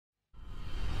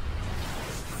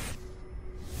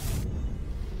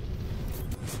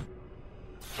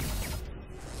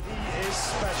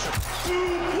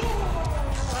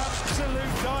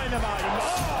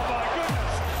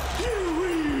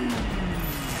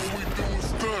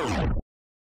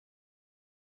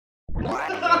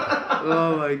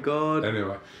Oh my god.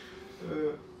 Anyway,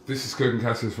 this is KUGAN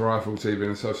CASSIUS for Rifle TV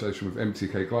in association with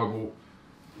MTK Global.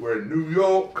 We're in New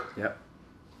York. Yep.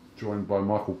 Joined by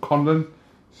Michael Conlan.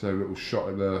 So a little shot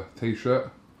of the t-shirt.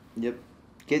 Yep.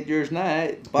 Get yours now.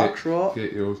 Box raw.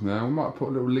 Get yours now. We might put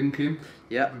a little link in.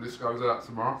 Yep. When this goes out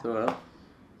tomorrow. Throw it up.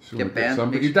 So Get Ben.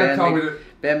 but your dad told me that.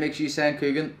 Ben makes you sign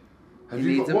KUGAN. Have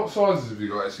you got, what sizes have you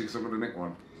got actually? Because I'm going to nick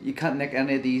one. You can't nick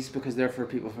any of these because they're for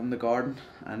people from the garden,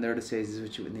 and they're the sizes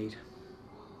which you would need.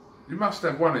 You must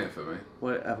have one here for me.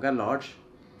 Well, I've got a large.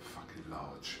 Fucking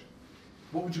large.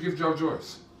 What would you give Joe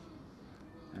Joyce?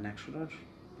 An extra large.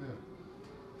 Yeah.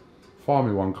 Fire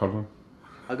me one, Conlan.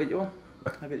 I'll get you one.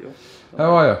 I'll get you one.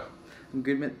 How are you? I'm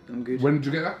good, mate. I'm good. When did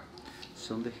you get that?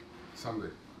 Sunday. Sunday.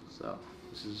 So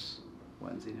this is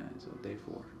Wednesday night, so day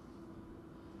 4.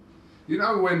 You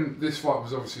know when this fight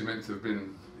was obviously meant to have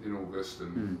been in August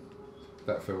and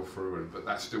that fell through, but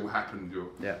that still happened,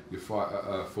 your fight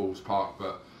at Falls Park,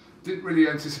 but didn't really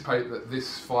anticipate that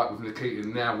this fight with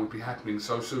Nikitin now would be happening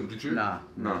so soon, did you? Nah,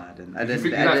 I didn't. Did you think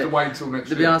you'd have to wait until next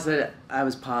year? To be honest, I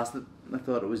was past it. I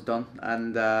thought it was done,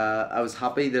 and I was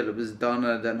happy that it was done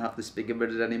and I didn't have to speak about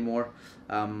it anymore.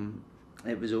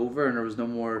 It was over and there was no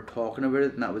more talking about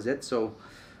it, and that was it. So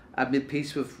I made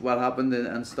peace with what happened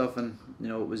and stuff, and you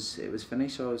know it was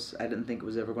finished. So I didn't think it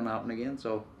was ever going to happen again.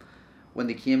 So when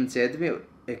they came and said to me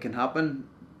it can happen,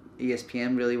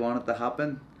 ESPN really wanted to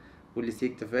happen. Will you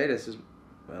take the fight? I says,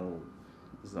 well,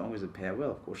 as long as it pay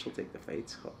well, of course I'll take the fight.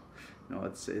 So, you know,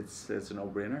 it's a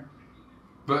no-brainer.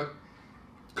 But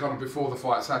kind of before the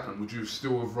fights happened, would you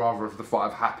still have rather if the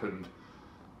fight have happened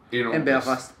in August? In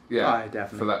Belfast? Yeah, Aye,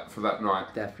 definitely. For that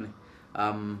night. Definitely.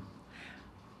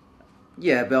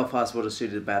 Yeah, Belfast would have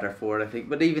suited better for it, I think.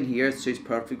 But even here, it suits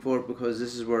perfect for it because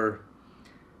this is where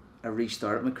I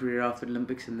restarted my career after the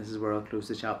Olympics, and this is where I'll close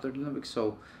the chapter of the Olympics.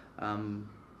 So,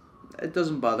 it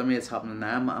doesn't bother me. It's happening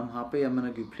now. I'm happy. I'm in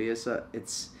a good place.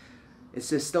 It's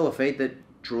just still a fight that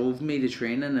drove me to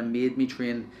training and made me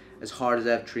train as hard as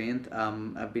I've trained.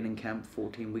 I've been in camp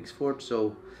 14 weeks for it.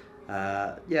 So,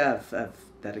 yeah, I've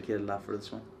dedicated a lot for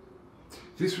this one.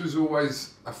 This was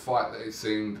always a fight that it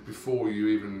seemed before you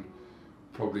even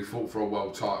probably fought for a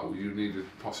world title. You needed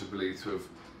possibly to have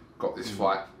got this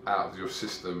fight out of your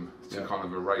system to kind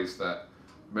of erase that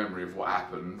memory of what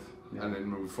happened and then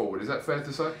move forward. Is that fair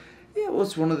to say? Yeah, well,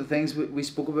 it's one of the things we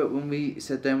spoke about when we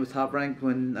sat down with Top Rank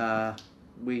when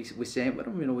we said with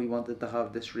him, you know, we wanted to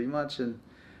have this rematch, and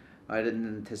I didn't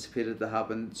anticipate it to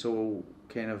happen. So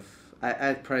kind of,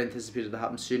 I probably anticipated it to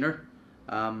happen sooner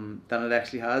than it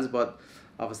actually has. But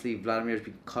obviously Vladimir's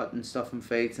been cut and stuff in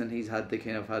fights, and he's had to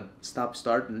kind of had stop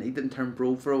start, and he didn't turn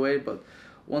pro for a while. But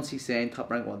once he's saying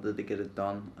Top Rank wanted to get it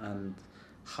done and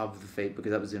have the fight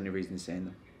because that was the only reason he's saying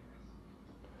that.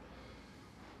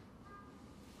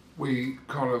 We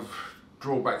kind of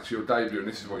draw back to your debut, and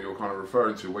this is what you're kind of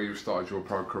referring to, where you started your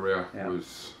pro career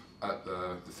was at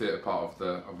the theatre part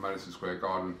of Madison Square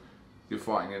Garden. You're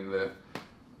fighting in the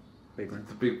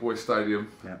big boy stadium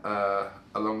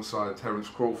alongside Terence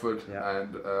Crawford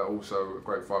and also a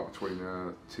great fight between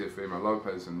Teofimo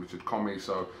Lopez and Richard Comey.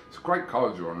 So it's a great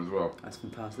card you're on as well. That's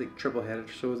fantastic. Triple header.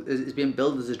 So it's being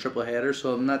billed as a triple header.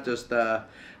 So I'm not just a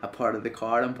part of the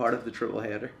card. I'm part of the triple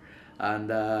header. And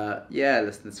yeah,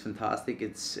 listen, it's fantastic.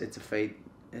 It's a fight.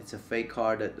 It's a fight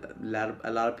card that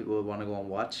a lot of people would want to go and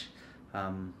watch.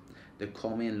 The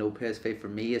Comey and Lopez fight for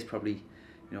me is probably,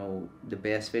 you know, the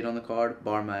best fight on the card,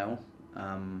 bar my own.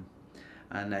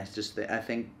 And I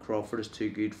think Crawford is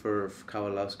too good for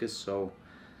Kowalowskis, so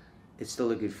it's still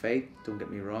a good fight. Don't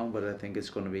get me wrong, but I think it's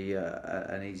going to be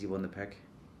an easy one to pick.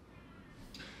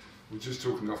 We're just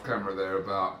talking off camera there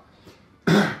about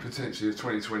potentially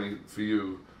 2020 for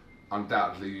you.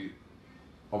 Undoubtedly,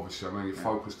 obviously, I know you're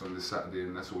focused on this Saturday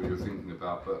and that's all you're thinking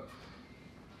about, but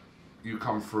you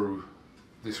come through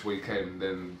this weekend,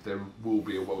 then there will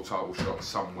be a world title shot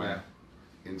somewhere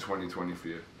in 2020 for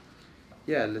you.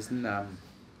 Yeah, listen,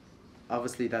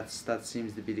 obviously that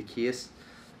seems to be the case.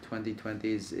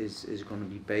 2020 is going to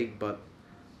be big, but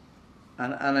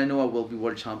and I know I will be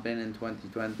world champion in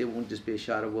 2020. It won't just be a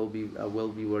shot. I will be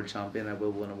world champion. I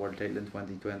will win a world title in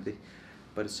 2020.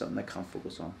 But it's something I can't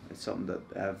focus on. It's something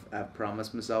that I've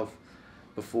promised myself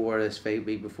before this fight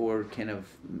week, before kind of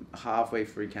halfway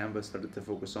through camp, I started to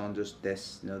focus on just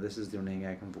this. You know, this is the only thing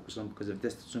I can focus on, because if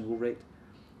this doesn't go right,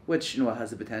 which, you know, it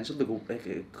has the potential to go, it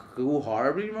could go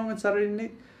horribly wrong on Saturday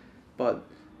night, but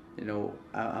you know,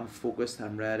 I'm focused,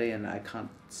 I'm ready, and I can't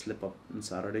slip up on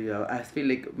Saturday. I feel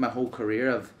like my whole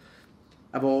career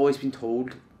I've always been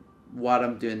told what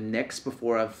I'm doing next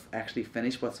before I've actually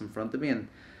finished what's in front of me, and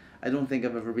I don't think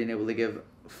I've ever been able to give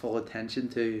full attention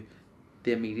to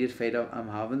the immediate fight I'm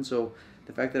having. So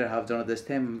the fact that I have done it this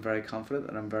time, I'm very confident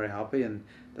and I'm very happy, and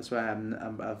that's why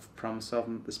I've promised myself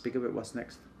to speak about what's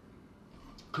next.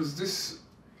 Because this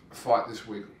fight this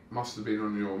week must have been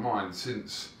on your mind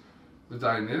since the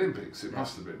day in the Olympics. It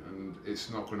must have been, and it's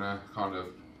not going to kind of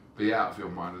be out of your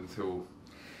mind until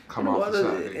after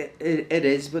Saturday. It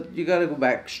is, but you got to go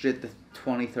back straight to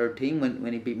 2013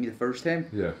 when he beat me the first time.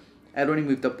 Yeah. I'd only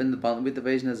moved up in the bantamweight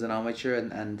division as an amateur,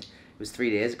 and it was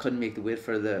 3 days. I couldn't make the weight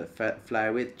for the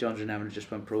flyweight. John Jerneman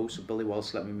just went pro, so Billy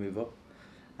Walsh let me move up,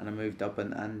 and I moved up,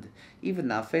 and even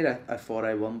that fight I thought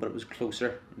I won, but it was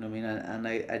closer. You know what I mean? And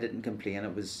I didn't complain.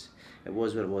 It was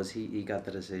what it was. He got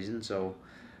the decision. So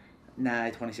now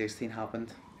 2016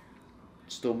 happened.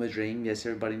 Stole my dream. Yes,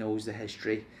 everybody knows the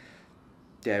history.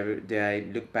 Do I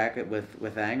look back at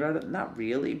with anger at it? Not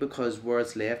really, because where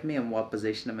it's left me and what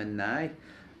position I'm in now.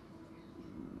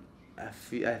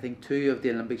 I think 2 of the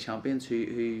Olympic champions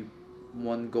who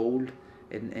won gold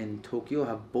in Tokyo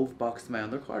have both boxed my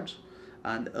undercards,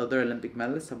 and other Olympic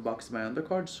medalists have boxed my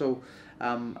undercards. So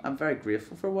I'm very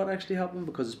grateful for what actually happened,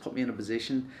 because it's put me in a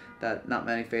position that not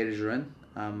many fighters are in.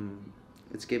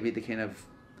 It's given me the kind of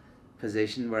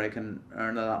position where I can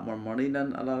earn a lot more money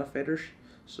than a lot of fighters.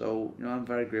 So I'm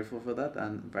very grateful for that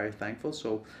and very thankful.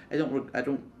 So I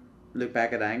don't look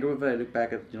back at anger with it. I look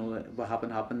back at what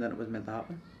happened and it was meant to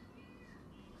happen.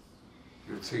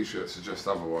 Your t-shirt suggests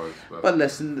otherwise. But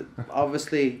listen,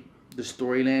 obviously the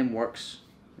storyline works.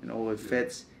 It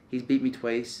fits. He's beat me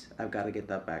twice. I've got to get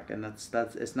that back, and that's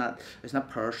it's not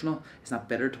personal. It's not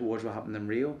bitter towards what happened in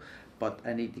Rio, but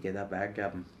I need to get that back.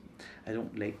 I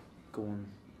don't like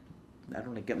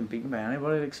getting beaten by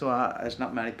anybody. There's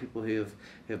not many people who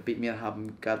have beat me and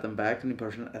haven't got them back. The only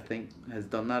person I think has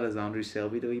done that is Andrew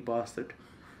Selby, the wee bastard.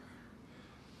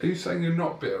 Are you saying you're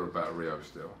not bitter about Rio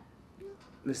still?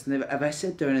 Listen, if I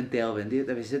sit down and delve into it,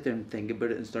 if I sit down and think about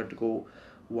it and start to go,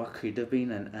 what could have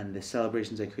been, and the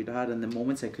celebrations I could have had, and the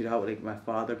moments I could have, like my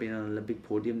father being on an Olympic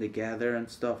podium together and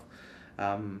stuff,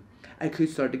 I could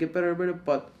start to get better about it,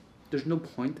 but there's no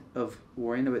point of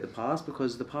worrying about the past,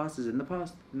 because the past is in the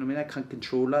past. You know what I mean? I can't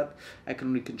control that. I can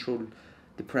only control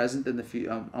the present and the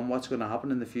future, and what's going to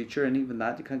happen in the future, and even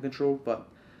that you can't control. But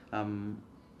I'm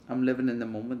living in the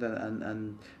moment,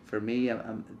 and for me,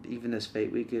 I'm even this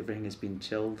fight week, everything has been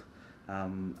chilled,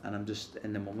 and I'm just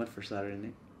in the moment for Saturday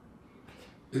night.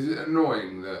 Is it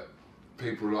annoying that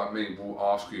people like me will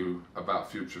ask you about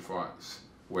future fights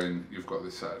when you've got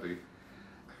this Saturday?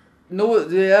 No,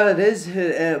 yeah, it is.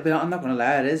 But I'm not gonna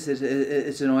lie, it is.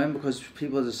 It's annoying, because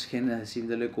people just kind of seem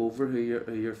to look over who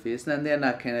you're facing, and then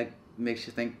that kind of makes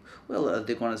you think, well, are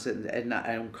they gonna sit? And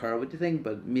I don't care what you think,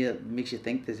 but it makes you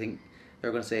think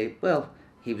they're gonna say, well,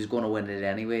 he was gonna win it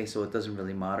anyway, so it doesn't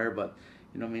really matter. But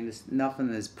what I mean, nothing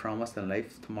is promised in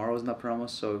life. Tomorrow's not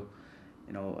promised, so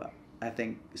I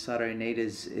think Saturday night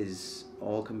is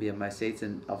all can be in my sights,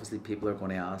 and obviously people are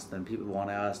going to ask, and people want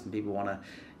to ask, and people want to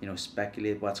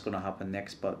speculate what's going to happen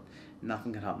next, but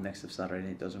nothing can happen next if Saturday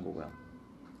night doesn't go well.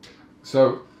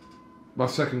 So my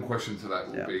second question to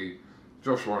that will be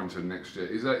Josh Warrington next year.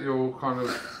 Is that your kind of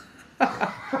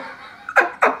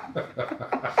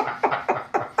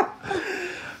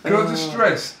Can I just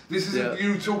stress, this isn't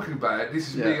you talking about it, this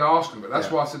is me asking, but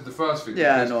that's why I said the first thing.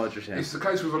 Yeah, I know what you're saying. It's the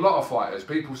case with a lot of fighters.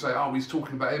 People say, oh, he's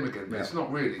talking about him again, but it's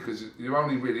not really, because you're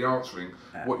only really answering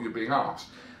what you're being asked.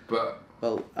 But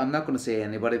well, I'm not going to say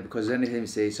anybody, because anytime you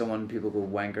say someone, people go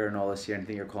wanker and all this here,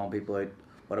 anything you're calling people out.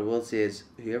 What I will say is,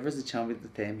 whoever's the champion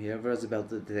at the time, whoever has the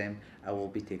belt at the time, I will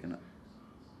be taking it.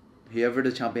 Whoever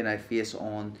the champion I face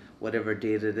on whatever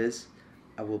date it is,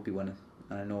 I will be winning.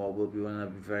 And I know I will be winning. I'll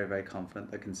be very, very confident.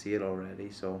 I can see it already.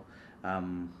 So,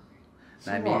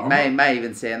 may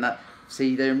even saying that.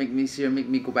 See, they make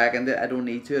me go back into it. I don't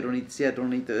need to. I don't need to see. I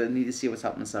need to see what's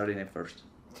happening Saturday night first.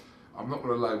 I'm not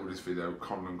going to label this video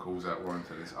Conlan calls out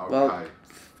Warrington. It's okay. Well,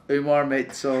 Umar,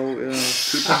 mate. So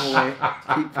keep him away.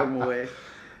 Keep him away.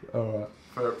 All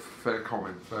right. Fair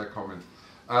comment.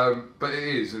 But it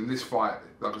is, and this fight,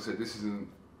 like I said, this isn't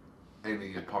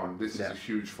any opponent. This is a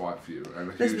huge fight for you,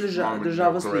 and there's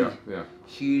obviously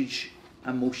huge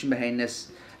emotion behind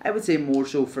this. I would say more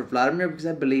so for Vladimir, because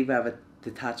I believe I have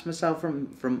detached myself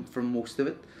from most of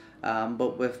it.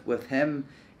 But with him,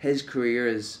 his career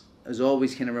is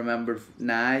always kind of remembered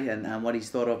now, and what he's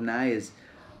thought of now is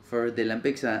for the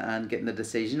Olympics and getting the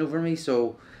decision over me.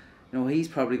 So, he's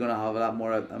probably going to have a lot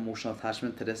more emotional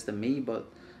attachment to this than me. But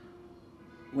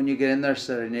when you get in there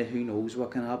Saturday night, who knows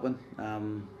what can happen?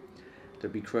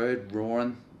 There'll be crowd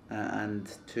roaring,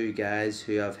 and 2 guys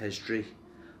who have history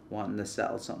wanting to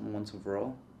settle something once and for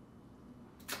all.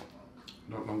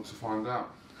 Not long to find out.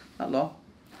 Not long.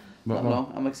 Not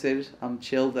long. I'm excited. I'm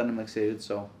chilled and I'm excited.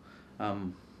 So,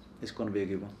 it's going to be a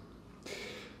good one.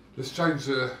 Let's change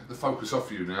the focus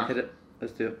off you now. Hit it.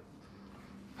 Let's do it.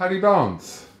 Paddy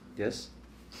Barnes. Yes.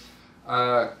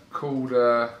 Called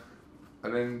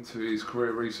an end to his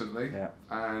career recently. Yeah.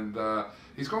 And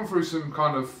he's gone through some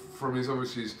kind of, from his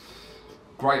obviously his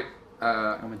great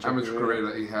amateur career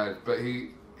that he had, but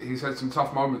he's had some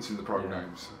tough moments in the pro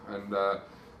games. And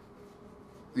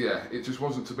it just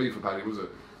wasn't to be for Paddy, was it?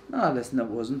 No, listen, it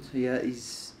wasn't. Yeah,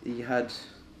 he had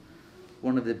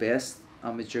one of the best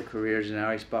amateur careers in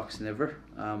Irish boxing ever.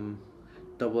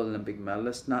 Double Olympic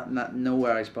medalist. No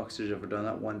Irish boxer's ever done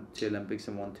that. Won 2 Olympics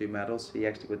and won 2 medals. He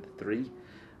actually got the 3,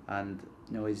 and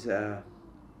he's a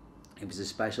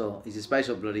special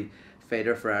bloody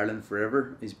fighter for Ireland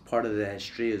forever. He's part of the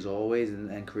history as always,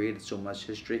 and created so much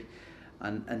history,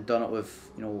 and done it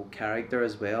with character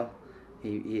as well.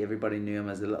 He everybody knew him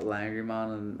as the little angry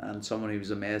man and someone who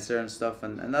was a messer and stuff,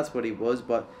 and that's what he was.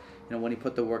 But when he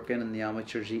put the work in the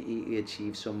amateurs, he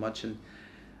achieved so much, and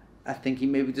I think he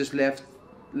maybe just left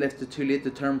it too late to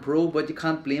turn pro. But you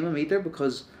can't blame him either,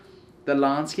 because the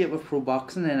landscape of pro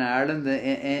boxing in Ireland,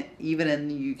 even in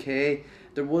the UK,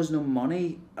 there was no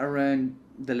money around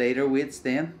the later weights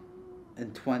then.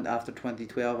 After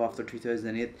 2012, after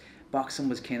 2008, boxing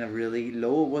was kind of really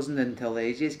low. It wasn't until the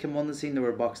AJs came on the scene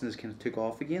where boxing just kind of took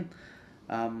off again.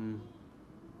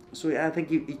 So I think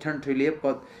he turned too late,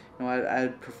 but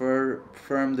I'd prefer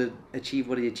him to achieve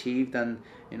what he achieved, and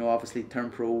obviously turn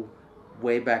pro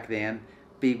way back then,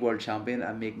 be world champion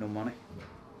and make no money.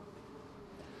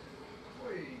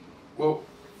 Well,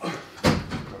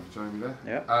 Jamie there.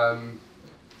 Yeah.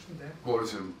 Well,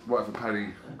 listen, whatever Paddy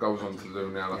goes on to do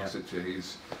now, like I said to you,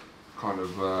 he's kind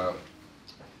of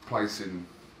placing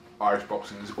Irish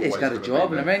boxing is always he's got a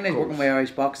job and everything. He's working with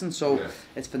Irish boxing, so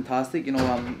it's fantastic.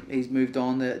 He's moved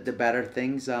on to better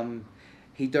things.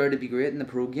 He dared to be great in the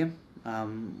pro game.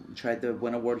 Tried to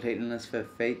win a world title in his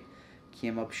 5th fight,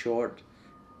 came up short,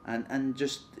 and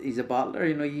just he's a battler.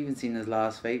 You even seen his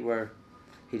last fight where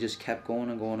he just kept going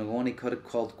and going and going. He could have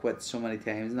called quits so many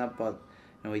times in that, but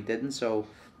he didn't. So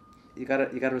you gotta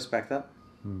respect that.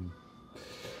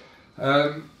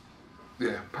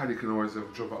 Paddy can always have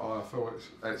a job at IFL.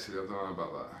 Actually, I don't know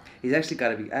about that. He's actually got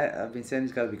to be. I've been saying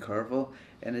he's got to be careful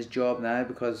in his job now,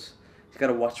 because he's got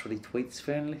to watch what he tweets.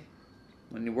 Finally,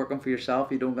 when you're working for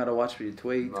yourself, you don't got to watch what you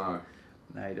tweet. No.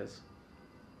 No, he does.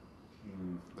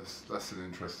 That's an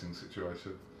interesting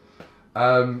situation.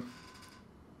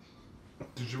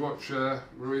 Did you watch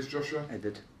Ruiz Joshua? I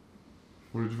did.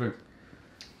 What did you think?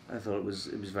 I thought it was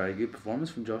a very good performance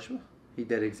from Joshua. He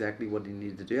did exactly what he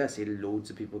needed to do. I see loads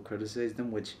of people criticised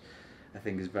him, which I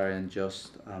think is very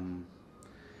unjust.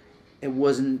 It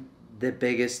wasn't the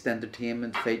biggest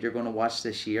entertainment fight you're going to watch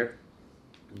this year,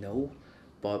 no,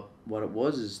 but what it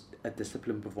was is a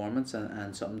disciplined performance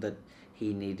and something that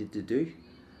he needed to do.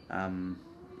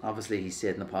 Obviously he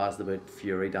said in the past about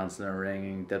Fury dancing in a ring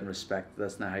and didn't respect,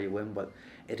 that's not how you win, but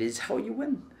it is how you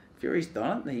win. Fury's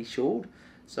done it and he showed.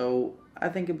 So I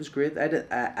think it was great.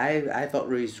 I thought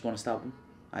Ruiz was going to stop him.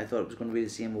 I thought it was going to be the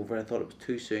same over. I thought it was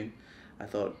too soon. I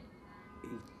thought he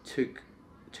took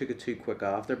it too quick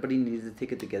after, but he needed to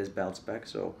take it to get his belts back.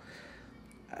 So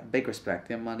big respect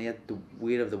to him, man. He had the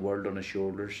weight of the world on his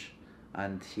shoulders,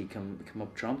 and he come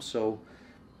up trumps. So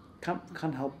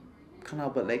can't help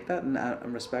it like that,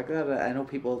 and respect that. I know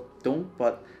people don't,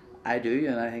 but I do,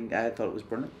 and I thought it was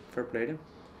brilliant. Fair play to him.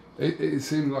 It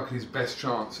seemed like his best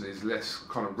chance and his less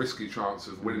kind of risky chance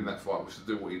of winning that fight was to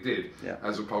do what he did,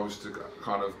 as opposed to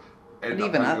kind of end and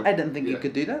even I didn't think he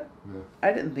could do that. Yeah.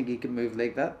 I didn't think he could move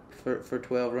like that for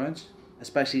 12 rounds.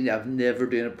 Especially, I've never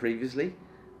done it previously.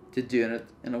 To doing it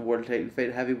in a world title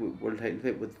fight, heavyweight world title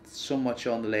fight, with so much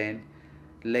on the line,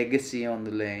 legacy on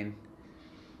the line,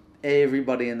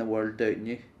 everybody in the world doubting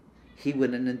you. He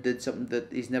went in and did something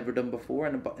that he's never done before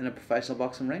in a professional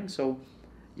boxing ring. So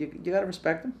you gotta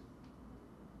respect him.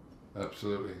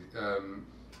 Absolutely. And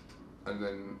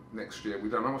then next year we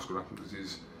don't know what's going to happen, because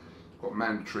he's got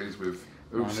mandatories with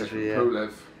Usyk and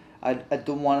Pulev. I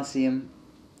don't want to see him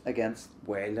against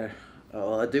Wilder.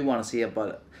 I do want to see it,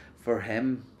 but for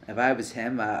him, if I was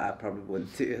him, I probably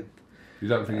wouldn't do it. You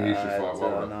don't think he should fight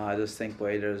Wilder? No, I just think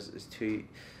Wilder is too.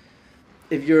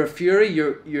 If you're a Fury,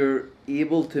 you're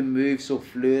able to move so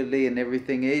fluidly and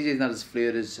everything. AJ's not as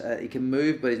fluid as he can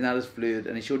move, but he's not as fluid.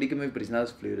 And he showed he can move, but he's not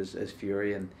as fluid as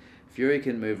Fury. And Fury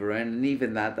can move around, and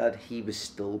even that he was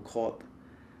still caught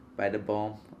by the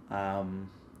bomb. And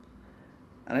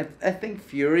I think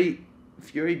Fury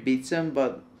beats him,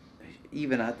 but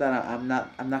even at that, I'm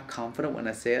not confident when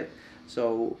I say it.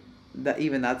 So that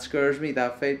even that scares me,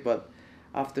 that fight. But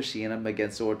after seeing him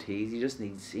against Ortiz,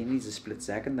 he needs a split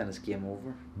second, then it's game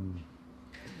over.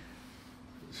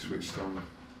 Switched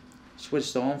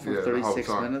on for 36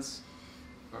 minutes.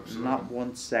 Absolutely. Not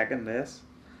 1 second less,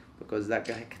 because that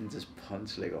guy can just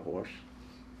punch like a horse.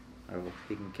 Or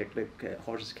he can kick like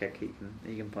horses kick.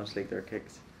 He can punch like their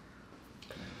kicks.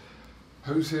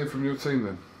 Who's here from your team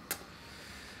then?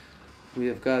 We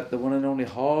have got the one and only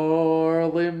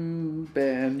Harlem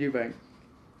Ben Eubank.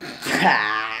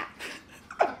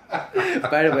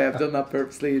 By the way, I've done that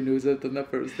purposely. You knows I've done that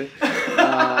purposely.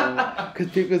 Because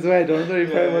people say I don't know. You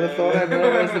probably would have thought I'm not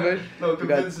rest of it. No,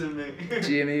 convincing me.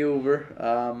 Jamie over,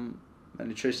 a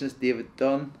nutritionist David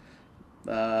Dunn,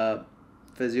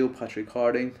 physio Patrick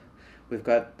Harding. We've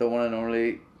got the one and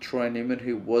only Troy Newman,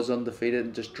 who was undefeated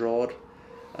and just drawed.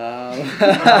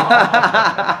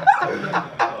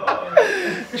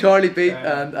 Charlie Beat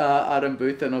and Adam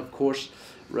Booth, and of course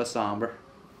Russ Amber.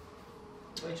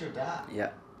 Wait, your dad?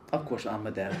 Yeah, of course I'm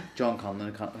a dad. John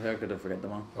Conlan, how could I forget the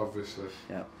man? Obviously.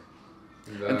 Yeah.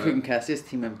 And KUGAN CASSIUS,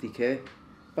 Team MTK.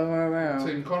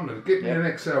 Team Conlan, get me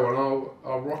an XL and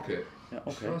I'll rock it. Yeah,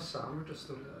 okay. Russ Amber just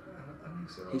stole an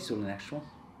XL. He stole an extra one.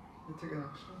 You take an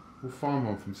extra one? We'll find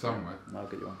one from somewhere. I'll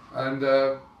get you one. And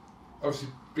obviously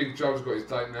Big Joe's got his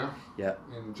date now. Yeah.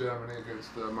 In Germany against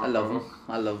I love him.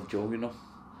 I love Joe, you know.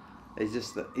 He's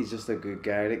just a good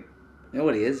guy. Like, you know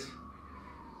what he is?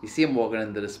 You see him walking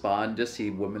into the spa and just see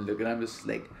women looking at him, just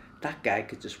like, that guy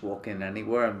could just walk in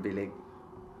anywhere and be like,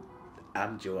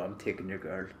 I'm Joe, I'm taking your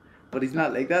girl. But he's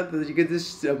not like that. You could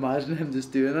just imagine him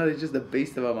just doing that. He's just a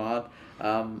beast of a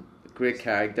man. Great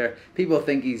character. People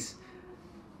think he's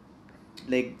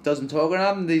like doesn't talk or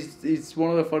nothing. He's one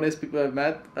of the funniest people I've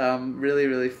met. Really,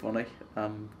 really funny.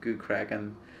 Good crack,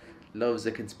 and loves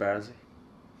a conspiracy.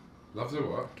 Loves a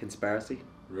what? Conspiracy.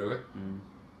 Really?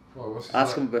 Well, what's his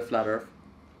Ask name? him about flat earth.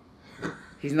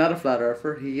 He's not a flat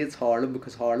earther. He hates Harlem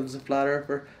because Harlem's a flat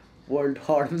earther. World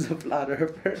Harlem's a flat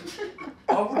earther.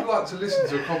 I would like to listen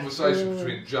to a conversation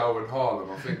between Joe and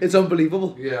Harlem. I think It's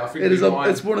unbelievable. Yeah, I think it is. we might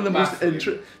It's one of the most baffle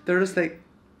him. They're just like,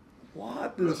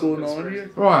 what is going on here?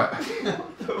 Right. I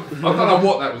don't know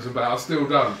what that was about. I still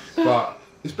don't. But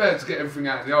it's better to get everything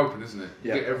out in the open, isn't it?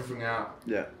 Yeah. Get everything out.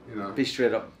 Yeah. You know. Be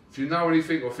straight up. If you know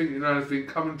anything or think you know anything,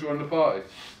 come and join the party.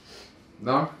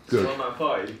 No? Good. On that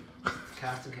party.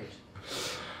 Casting case.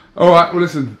 Alright, well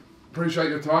listen, appreciate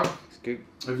your time. It's good.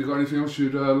 Have you got anything else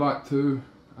you'd like to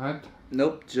add?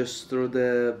 Nope. Just throw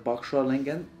the BoxRaw link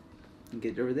in and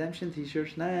get your redemption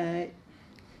t-shirts. Night.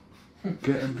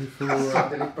 Get them before... No,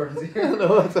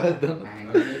 that's what I've done.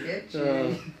 I'm gonna get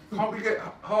you. Can't we get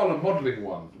Harlem modelling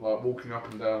one? Like walking up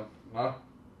and down? No?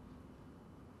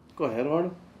 Go ahead,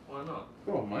 Harlem. Why not?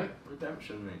 Go on, mate.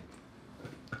 Redemption, mate.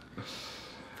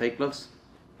 Fake gloves.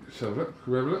 Let's have a look.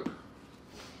 Can we have a look?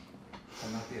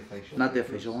 And not the official. Not the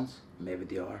official ones. Maybe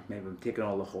they are. Maybe I'm taking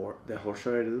all the horse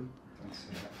out of them.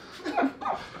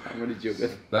 I'm only joking.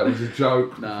 That was a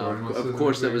joke. No, of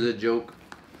course that was a joke.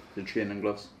 The training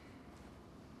gloves.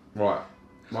 Right.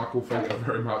 Michael, thank you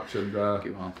very much, and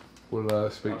Keep on. we'll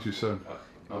speak to you soon.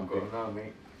 I've got it now,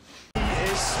 mate.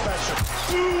 Is special.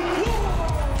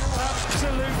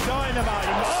 Absolute dynamite.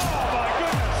 Oh my